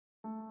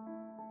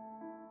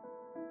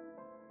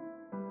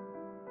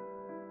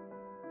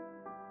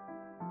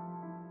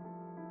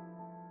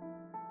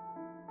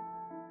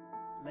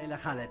Leila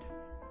Khaled.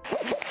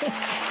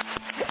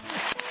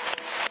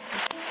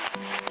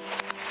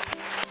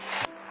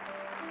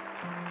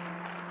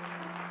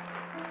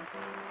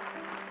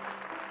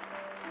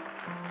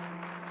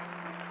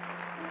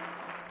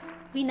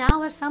 We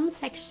now have some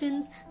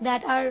sections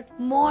that are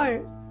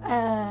more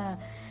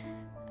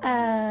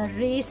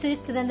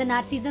racist than the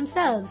Nazis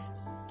themselves.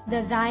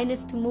 The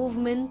Zionist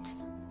movement,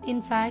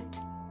 in fact,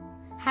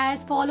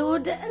 has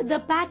followed the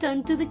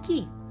pattern to the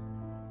key.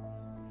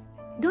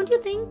 Don't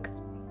you think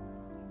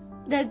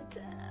that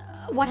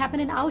what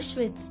happened in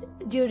Auschwitz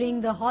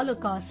during the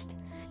Holocaust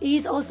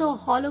is also a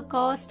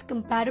Holocaust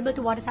comparable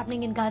to what is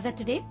happening in Gaza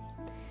today?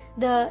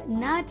 The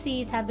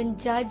Nazis have been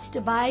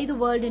judged by the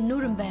world in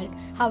Nuremberg.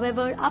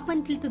 However, up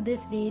until to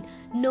this date,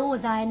 no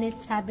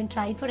Zionists have been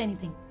tried for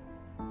anything.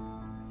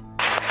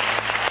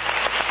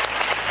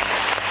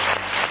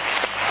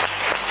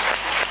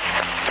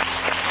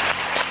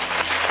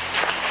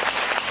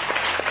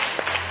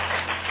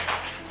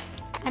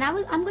 And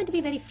I'm going to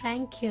be very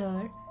frank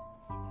here.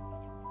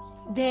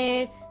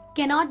 There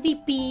cannot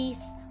be peace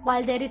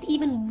while there is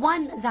even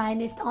one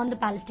Zionist on the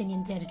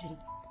Palestinian territory.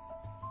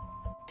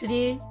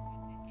 Today,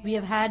 we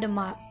have had a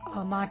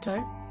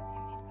martyr.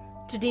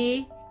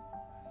 Today,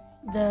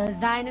 the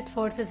Zionist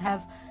forces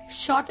have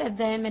shot at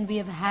them and we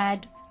have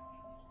had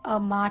a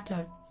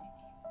martyr.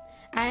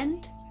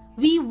 And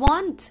we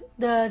want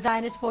the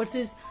Zionist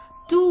forces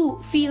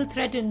to feel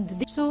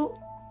threatened. So,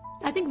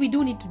 I think we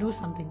do need to do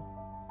something.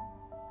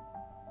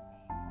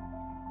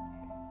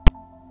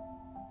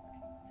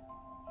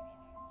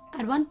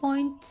 At one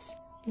point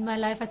in my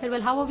life, I said,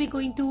 well, how are we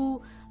going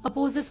to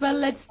oppose this? Well,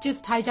 let's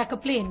just hijack a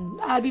plane.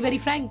 I'll be very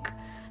frank.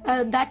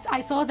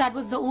 I saw that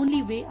was the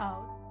only way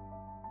out.